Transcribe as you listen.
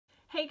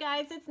Hey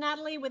guys, it's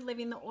Natalie with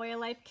Living the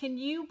Oil Life. Can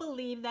you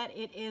believe that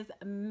it is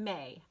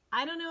May?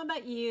 I don't know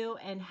about you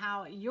and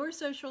how your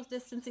social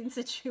distancing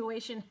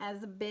situation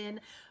has been,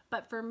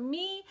 but for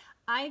me,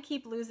 I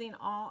keep losing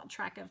all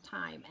track of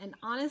time. And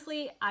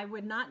honestly, I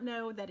would not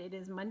know that it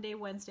is Monday,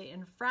 Wednesday,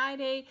 and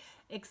Friday,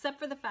 except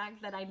for the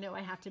fact that I know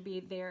I have to be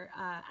there.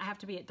 I have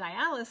to be at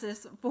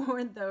dialysis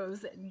for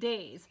those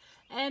days.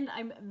 And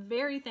I'm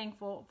very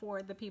thankful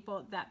for the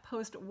people that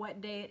post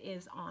what day it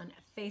is on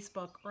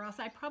Facebook, or else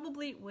I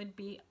probably would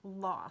be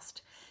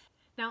lost.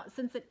 Now,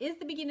 since it is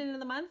the beginning of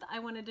the month, I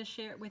wanted to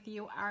share with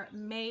you our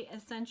May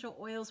Essential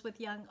Oils with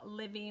Young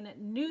Living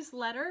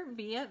newsletter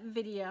via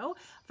video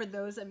for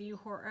those of you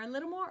who are a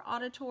little more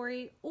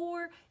auditory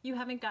or you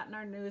haven't gotten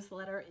our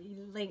newsletter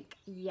link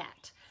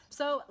yet.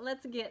 So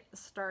let's get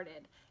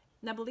started.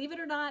 Now, believe it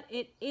or not,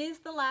 it is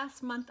the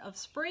last month of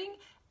spring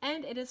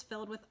and it is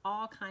filled with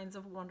all kinds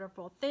of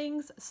wonderful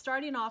things,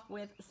 starting off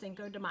with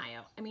Cinco de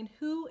Mayo. I mean,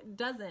 who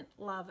doesn't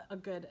love a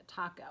good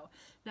taco?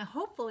 Now,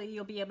 hopefully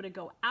you'll be able to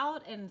go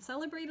out and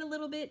celebrate a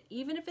little bit,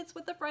 even if it's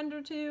with a friend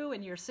or two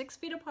and you're 6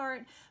 feet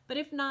apart. But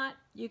if not,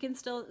 you can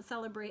still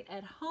celebrate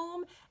at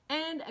home.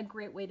 And a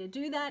great way to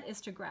do that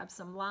is to grab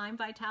some lime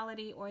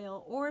vitality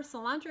oil or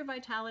cilantro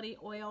vitality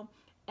oil,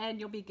 and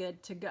you'll be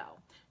good to go.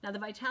 Now, the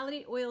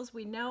vitality oils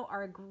we know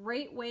are a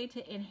great way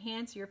to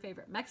enhance your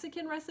favorite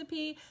Mexican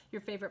recipe,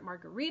 your favorite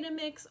margarita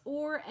mix,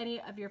 or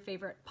any of your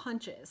favorite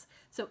punches.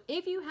 So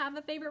if you have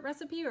a favorite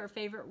recipe or a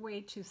favorite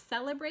way to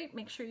celebrate,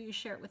 make sure you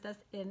share it with us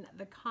in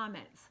the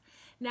comments.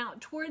 Now,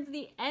 towards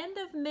the end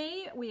of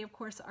May, we of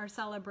course are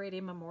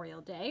celebrating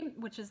Memorial Day,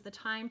 which is the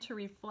time to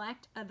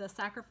reflect the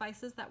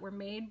sacrifices that were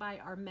made by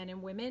our men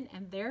and women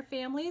and their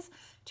families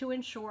to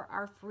ensure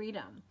our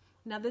freedom.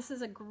 Now, this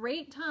is a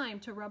great time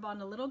to rub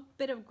on a little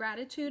bit of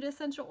gratitude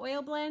essential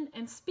oil blend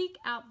and speak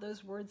out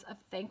those words of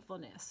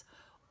thankfulness.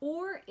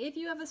 Or if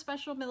you have a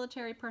special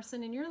military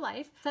person in your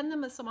life, send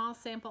them a small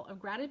sample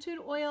of gratitude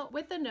oil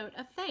with a note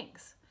of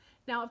thanks.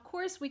 Now, of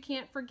course, we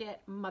can't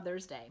forget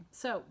Mother's Day.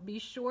 So be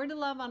sure to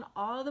love on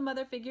all the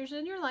mother figures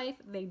in your life.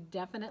 They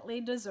definitely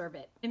deserve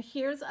it. And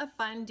here's a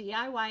fun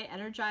DIY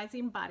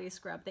energizing body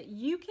scrub that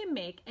you can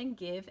make and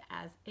give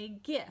as a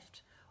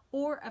gift.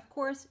 Or, of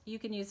course, you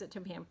can use it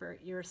to pamper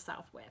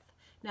yourself with.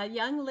 Now,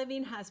 Young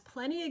Living has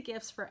plenty of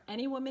gifts for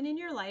any woman in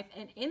your life,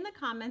 and in the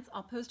comments,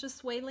 I'll post a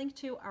sway link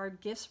to our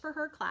gifts for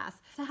her class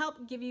to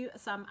help give you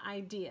some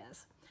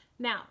ideas.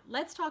 Now,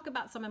 let's talk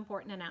about some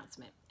important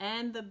announcement.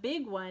 And the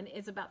big one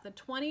is about the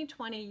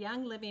 2020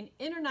 Young Living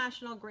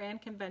International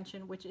Grand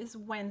Convention, which is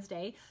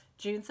Wednesday,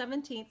 June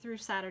 17th through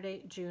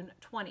Saturday, June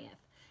 20th.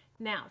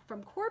 Now,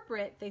 from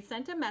corporate, they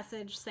sent a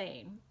message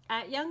saying,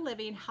 at Young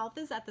Living, health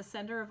is at the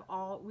center of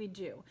all we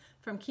do,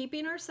 from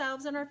keeping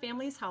ourselves and our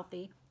families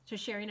healthy to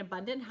sharing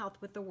abundant health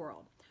with the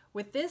world.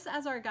 With this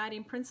as our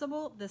guiding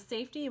principle, the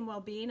safety and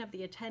well-being of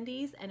the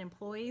attendees and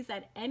employees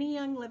at any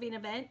Young Living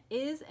event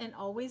is and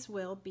always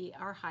will be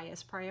our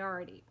highest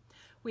priority.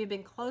 We've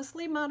been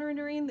closely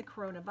monitoring the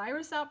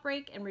coronavirus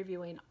outbreak and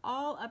reviewing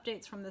all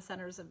updates from the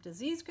Centers of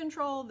Disease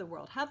Control, the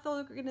World Health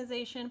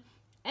Organization,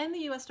 and the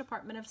U.S.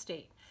 Department of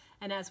State.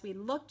 And as we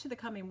look to the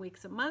coming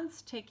weeks and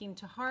months, taking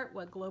to heart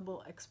what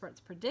global experts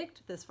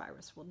predict this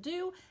virus will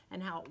do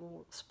and how it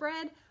will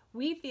spread,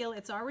 we feel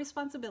it's our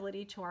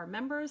responsibility to our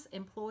members,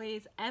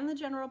 employees, and the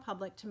general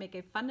public to make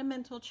a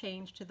fundamental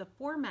change to the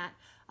format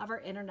of our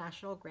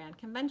International Grand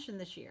Convention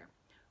this year.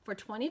 For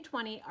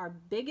 2020, our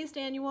biggest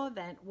annual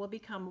event will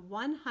become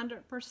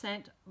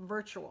 100%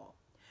 virtual.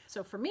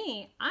 So for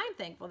me, I'm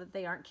thankful that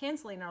they aren't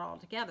canceling it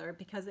altogether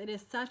because it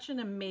is such an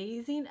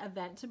amazing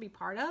event to be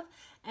part of.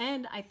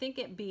 And I think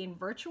it being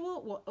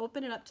virtual will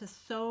open it up to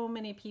so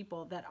many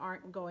people that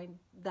aren't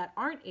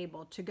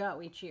able to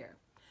go each year.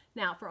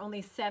 Now, for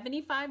only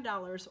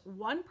 $75,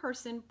 one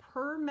person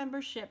per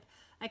membership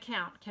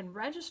account can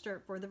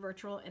register for the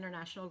virtual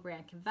International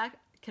Grand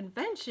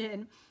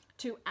Convention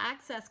to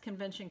access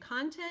convention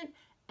content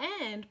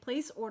and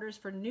place orders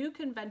for new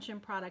convention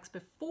products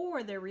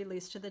before they're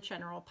released to the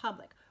general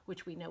public,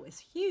 which we know is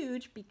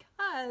huge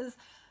because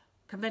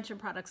convention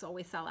products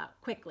always sell out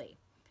quickly.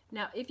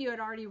 Now, if you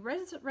had already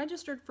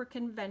registered for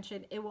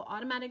convention, it will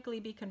automatically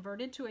be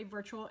converted to a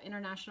virtual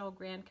International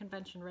Grand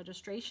Convention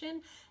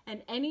registration,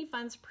 and any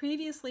funds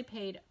previously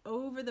paid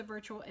over the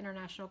virtual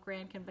International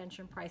Grand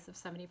Convention price of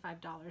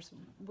 $75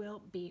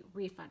 will be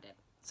refunded.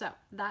 So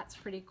that's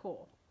pretty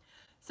cool.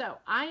 So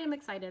I am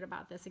excited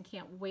about this and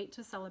can't wait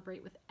to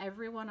celebrate with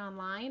everyone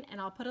online,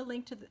 and I'll put a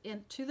link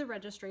to the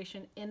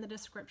registration in the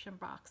description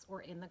box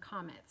or in the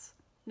comments.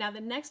 Now,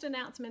 the next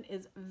announcement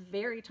is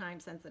very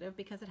time sensitive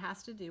because it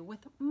has to do with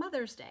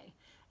Mother's Day.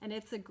 And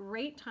it's a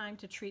great time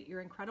to treat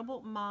your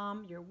incredible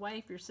mom, your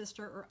wife, your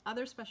sister, or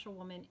other special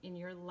woman in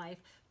your life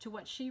to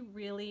what she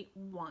really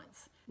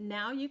wants.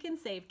 Now you can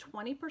save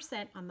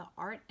 20% on the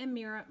Art and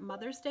Mirror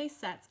Mother's Day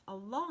sets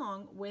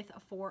along with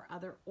 4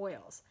 other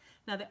oils.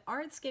 Now, the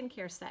Art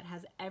Skincare set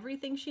has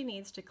everything she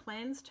needs to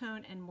cleanse,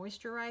 tone, and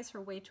moisturize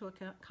her way to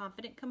a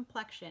confident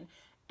complexion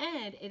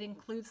And it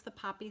includes the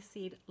poppy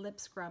seed lip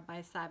scrub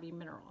by Savvy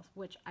Minerals,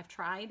 which I've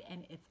tried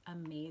and it's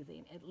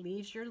amazing. It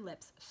leaves your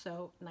lips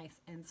so nice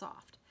and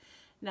soft.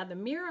 Now, the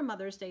Mira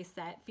Mother's Day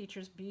set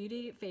features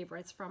beauty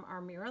favorites from our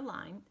Mira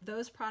line.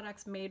 Those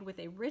products made with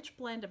a rich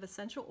blend of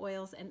essential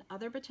oils and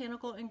other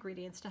botanical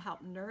ingredients to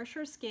help nourish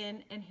your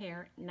skin and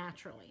hair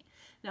naturally.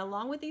 Now,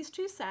 along with these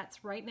two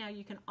sets, right now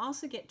you can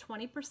also get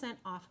 20%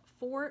 off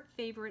 4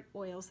 favorite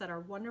oils that are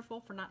wonderful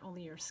for not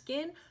only your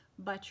skin,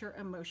 but your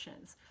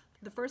emotions.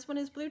 The first one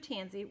is Blue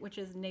Tansy, which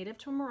is native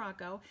to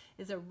Morocco,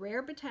 is a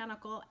rare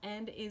botanical,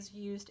 and is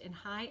used in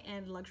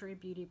high-end luxury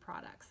beauty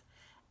products.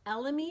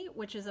 Elemi,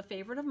 which is a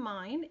favorite of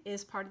mine,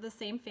 is part of the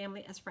same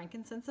family as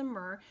frankincense and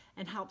myrrh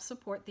and helps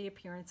support the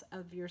appearance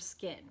of your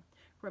skin.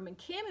 Roman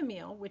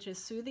chamomile, which is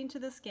soothing to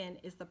the skin,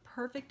 is the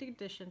perfect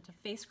addition to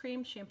face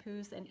cream,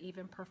 shampoos, and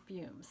even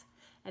perfumes.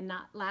 And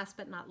last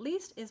but not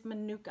least is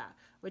Manuka,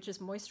 which is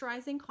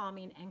moisturizing,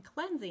 calming, and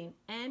cleansing,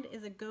 and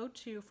is a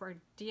go-to for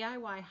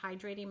DIY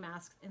hydrating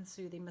masks and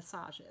soothing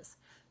massages.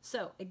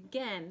 So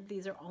again,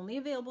 these are only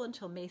available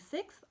until May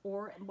 6th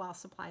or while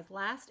supplies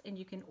last, and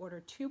you can order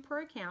 2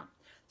 per account.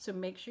 So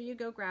make sure you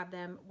go grab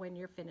them when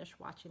you're finished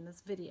watching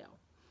this video.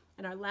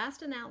 And our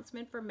last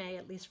announcement for May,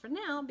 at least for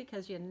now,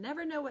 because you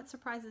never know what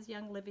surprises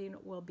Young Living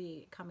will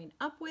be coming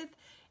up with,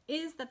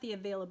 is that the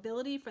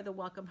availability for the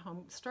Welcome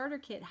Home Starter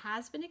Kit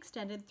has been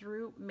extended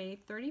through May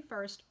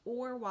 31st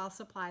or while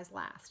supplies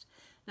last.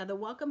 Now, the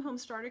Welcome Home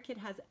Starter Kit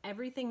has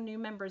everything new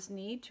members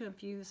need to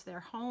infuse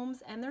their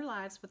homes and their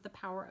lives with the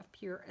power of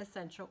pure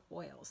essential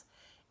oils.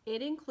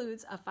 It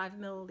includes a 5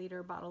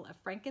 milliliter bottle of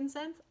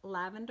frankincense,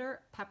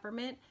 lavender,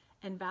 peppermint,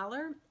 and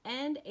Valor,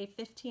 and a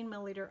 15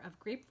 milliliter of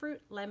grapefruit,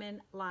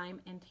 lemon,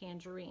 lime, and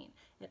tangerine.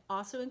 It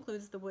also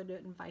includes the Wood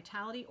and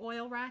Vitality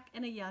oil rack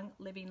and a Young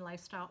Living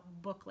lifestyle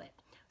booklet.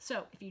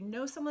 So if you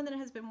know someone that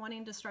has been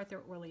wanting to start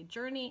their oily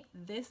journey,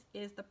 this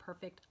is the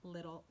perfect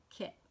little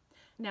kit.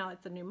 Now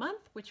it's a new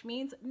month, which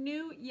means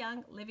new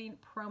Young Living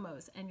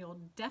promos, and you'll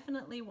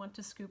definitely want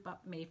to scoop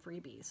up May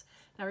freebies.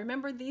 Now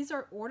remember, these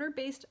are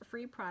order-based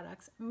free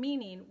products,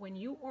 meaning when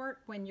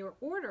your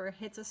order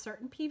hits a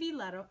certain PV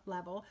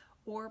level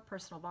or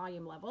personal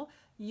volume level,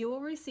 you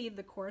will receive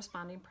the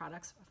corresponding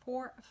products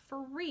for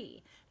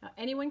free. Now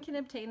anyone can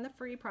obtain the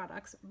free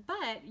products,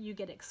 but you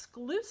get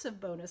exclusive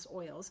bonus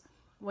oils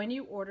when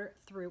you order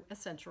through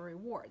Essential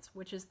Rewards,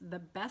 which is the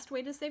best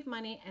way to save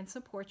money and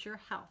support your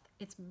health.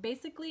 It's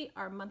basically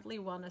our monthly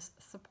wellness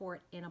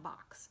support in a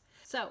box.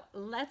 So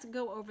let's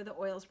go over the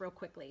oils real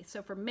quickly.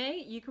 So for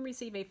May, you can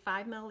receive a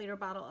 5 milliliter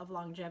bottle of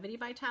Longevity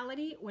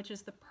Vitality, which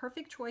is the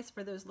perfect choice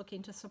for those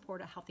looking to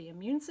support a healthy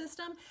immune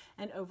system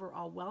and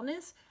overall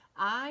wellness.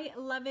 I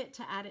love it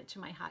to add it to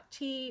my hot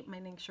tea, my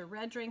Ningxia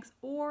red drinks,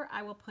 or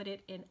I will put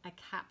it in a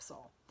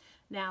capsule.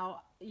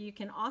 Now, you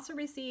can also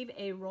receive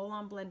a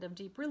roll-on blend of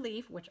Deep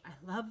Relief, which I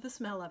love the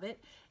smell of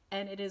it,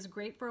 and it is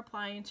great for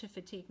applying to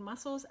fatigued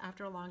muscles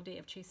after a long day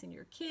of chasing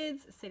your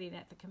kids, sitting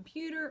at the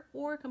computer,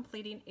 or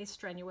completing a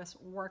strenuous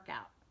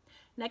workout.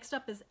 Next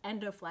up is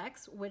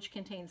Endoflex, which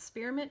contains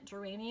spearmint,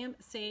 geranium,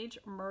 sage,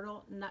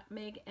 myrtle,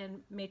 nutmeg, and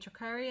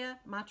matricaria,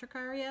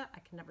 I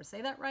can never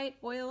say that right,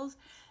 oils,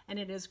 and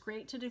it is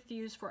great to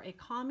diffuse for a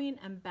calming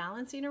and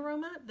balancing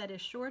aroma that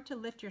is sure to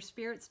lift your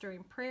spirits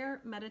during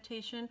prayer,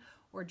 meditation,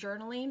 or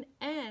journaling,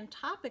 and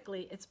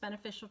topically it's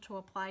beneficial to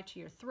apply to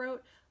your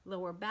throat,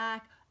 lower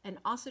back, and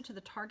also to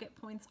the target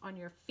points on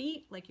your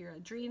feet, like your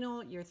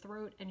adrenal, your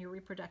throat, and your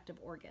reproductive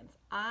organs.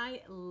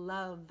 I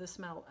love the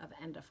smell of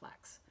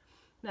Endoflex.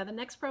 Now the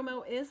next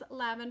promo is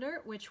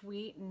lavender, which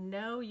we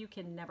know you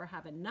can never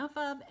have enough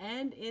of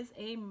and is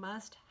a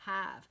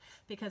must-have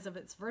because of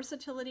its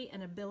versatility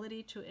and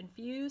ability to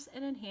infuse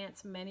and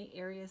enhance many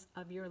areas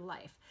of your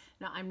life.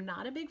 Now I'm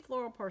not a big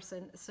floral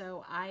person,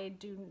 so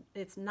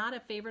it's not a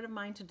favorite of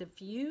mine to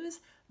diffuse,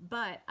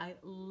 but I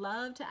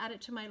love to add it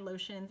to my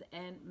lotions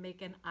and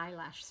make an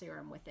eyelash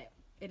serum with it.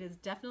 It is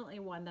definitely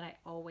one that I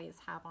always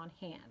have on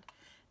hand.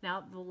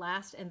 Now, the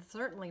last and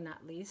certainly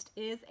not least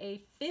is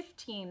a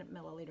 15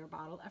 milliliter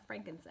bottle of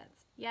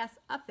frankincense. Yes,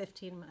 a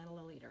 15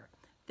 milliliter.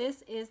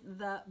 This is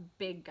the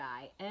big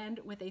guy, and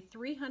with a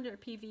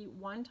 300 PV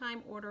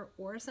one-time order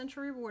or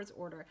Essential Rewards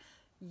order,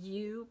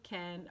 you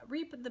can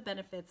reap the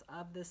benefits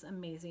of this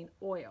amazing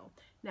oil.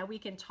 Now, we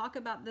can talk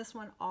about this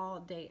one all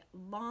day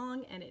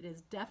long, and it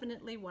is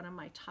definitely one of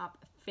my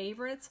top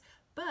favorites.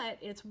 But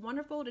it's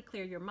wonderful to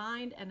clear your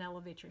mind and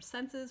elevate your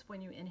senses when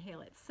you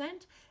inhale its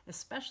scent,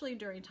 especially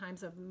during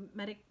times of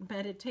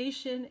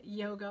meditation,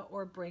 yoga,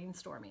 or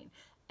brainstorming.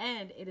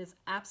 And it is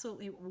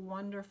absolutely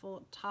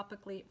wonderful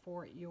topically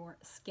for your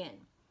skin.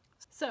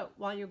 So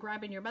while you're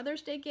grabbing your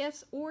Mother's Day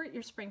gifts or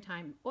your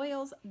springtime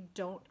oils,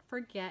 don't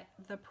forget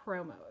the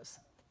promos.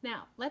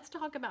 Now, let's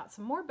talk about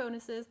some more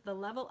bonuses, the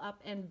level up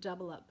and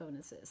double up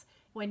bonuses.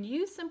 When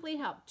you simply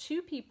help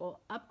 2 people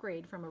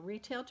upgrade from a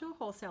retail to a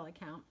wholesale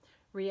account,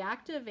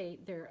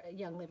 reactivate their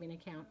Young Living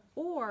account,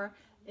 or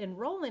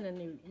enroll in a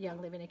new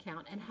Young Living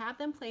account and have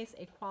them place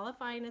a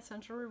qualifying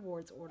Essential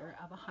Rewards order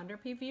of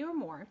 100 PV or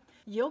more,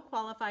 you'll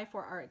qualify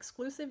for our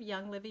exclusive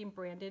Young Living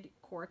branded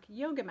cork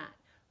yoga mat.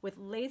 With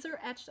laser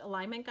etched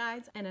alignment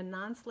guides and a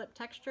non-slip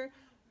texture,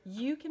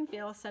 you can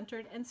feel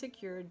centered and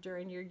secure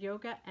during your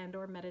yoga and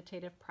or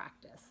meditative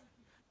practice.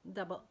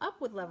 Double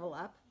up with Level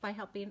Up by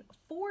helping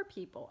 4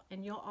 people,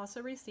 and you'll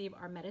also receive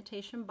our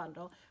meditation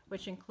bundle,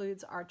 which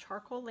includes our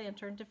charcoal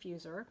lantern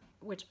diffuser,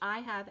 which I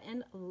have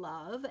and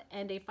love,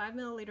 and a 5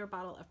 milliliter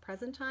bottle of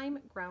Present Time,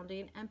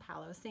 Grounding, and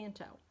Palo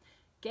Santo.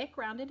 Get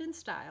grounded in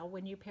style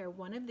when you pair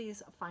one of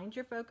these Find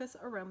Your Focus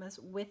aromas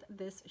with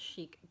this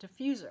chic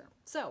diffuser.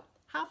 So,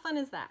 how fun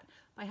is that?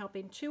 By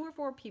helping 2 or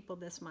 4 people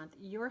this month,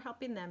 you're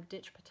helping them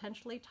ditch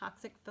potentially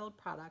toxic-filled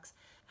products,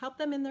 help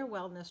them in their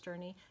wellness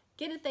journey,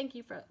 get a thank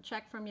you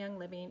check from Young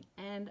Living,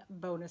 and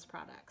bonus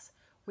products.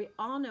 We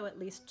all know at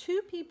least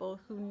 2 people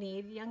who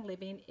need Young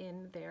Living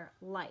in their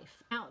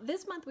life. Now,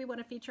 this month we want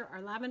to feature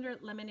our lavender,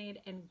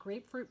 lemonade, and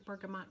grapefruit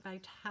bergamot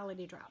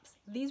vitality drops.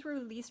 These were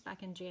released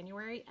back in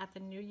January at the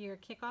New Year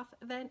kickoff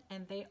event,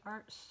 and they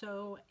are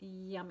so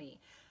yummy.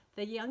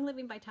 The Young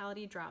Living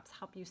Vitality Drops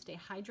help you stay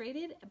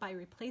hydrated by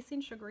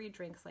replacing sugary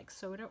drinks like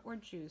soda or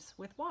juice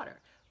with water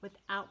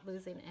without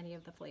losing any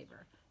of the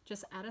flavor.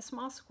 Just add a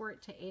small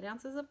squirt to 8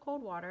 ounces of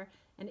cold water,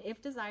 and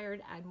if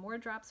desired, add more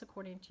drops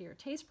according to your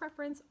taste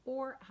preference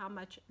or how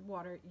much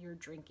water you're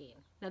drinking.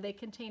 Now, they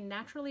contain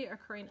naturally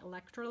occurring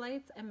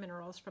electrolytes and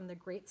minerals from the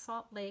Great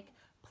Salt Lake,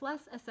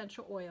 plus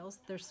essential oils.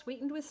 They're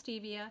sweetened with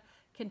stevia,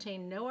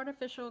 contain no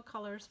artificial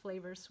colors,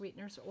 flavors,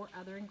 sweeteners, or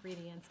other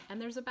ingredients,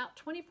 and there's about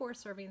 24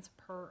 servings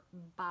per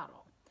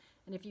bottle.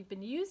 And if you've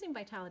been using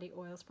Vitality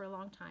oils for a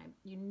long time,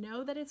 you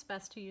know that it's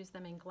best to use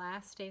them in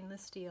glass,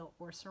 stainless steel,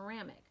 or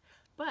ceramic.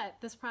 But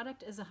this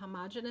product is a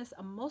homogeneous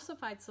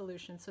emulsified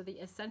solution, so the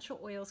essential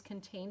oils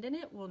contained in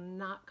it will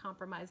not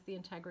compromise the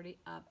integrity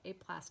of a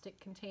plastic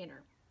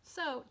container.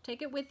 So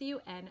take it with you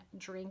and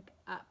drink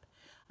up.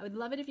 I would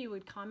love it if you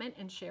would comment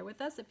and share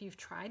with us if you've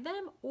tried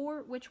them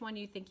or which one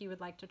you think you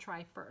would like to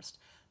try first,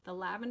 the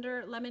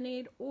lavender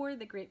lemonade or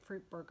the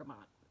grapefruit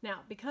bergamot.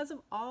 Now, because of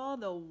all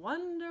the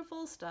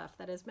wonderful stuff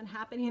that has been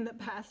happening the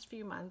past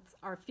few months,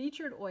 our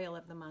featured oil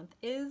of the month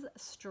is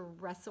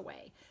Stress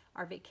Away,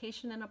 our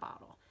vacation in a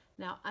bottle.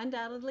 Now,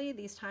 undoubtedly,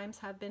 these times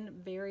have been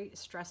very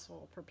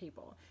stressful for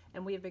people,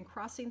 and we have been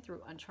crossing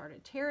through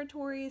uncharted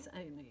territories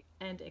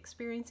and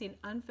experiencing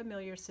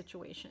unfamiliar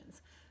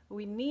situations.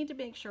 We need to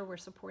make sure we're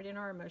supporting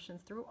our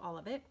emotions through all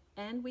of it,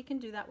 and we can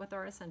do that with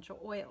our essential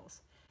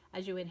oils.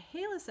 As you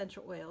inhale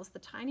essential oils, the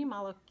tiny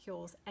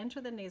molecules enter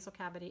the nasal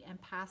cavity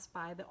and pass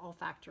by the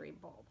olfactory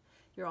bulb.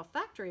 Your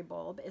olfactory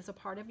bulb is a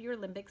part of your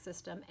limbic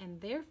system, and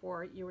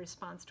therefore your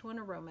response to an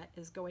aroma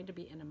is going to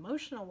be an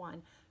emotional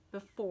one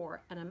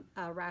before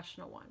a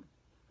rational one.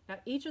 Now,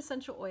 each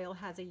essential oil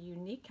has a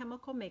unique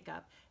chemical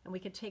makeup, and we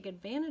can take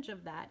advantage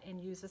of that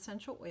and use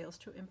essential oils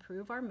to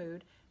improve our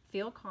mood,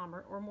 feel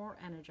calmer or more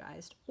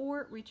energized,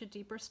 or reach a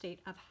deeper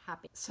state of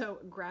happiness. So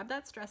grab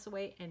that stress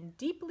away and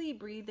deeply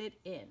breathe it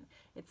in.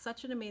 It's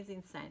such an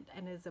amazing scent,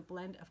 and is a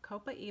blend of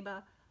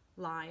copaiba,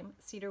 lime,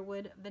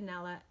 cedarwood,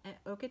 vanilla,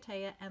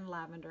 ocotea, and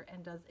lavender,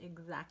 and does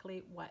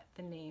exactly what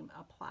the name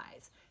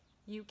applies.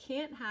 You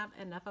can't have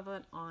enough of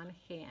it on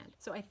hand.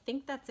 So I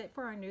think that's it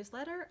for our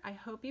newsletter. I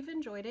hope you've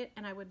enjoyed it,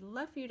 and I would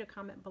love for you to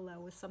comment below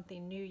with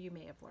something new you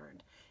may have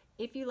learned.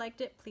 If you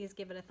liked it, please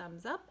give it a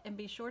thumbs up, and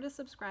be sure to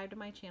subscribe to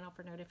my channel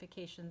for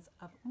notifications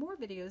of more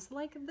videos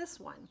like this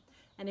one.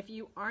 And if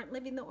you aren't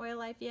living the oil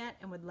life yet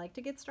and would like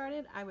to get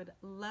started, I would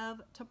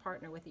love to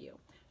partner with you.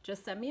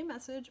 Just send me a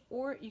message,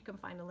 or you can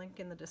find a link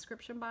in the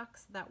description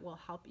box that will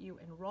help you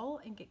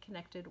enroll and get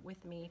connected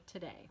with me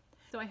today.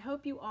 So I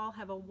hope you all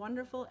have a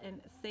wonderful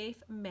and safe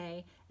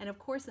May. And of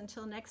course,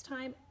 until next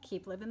time,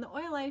 keep living the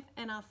oil life,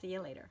 and I'll see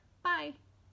you later. Bye.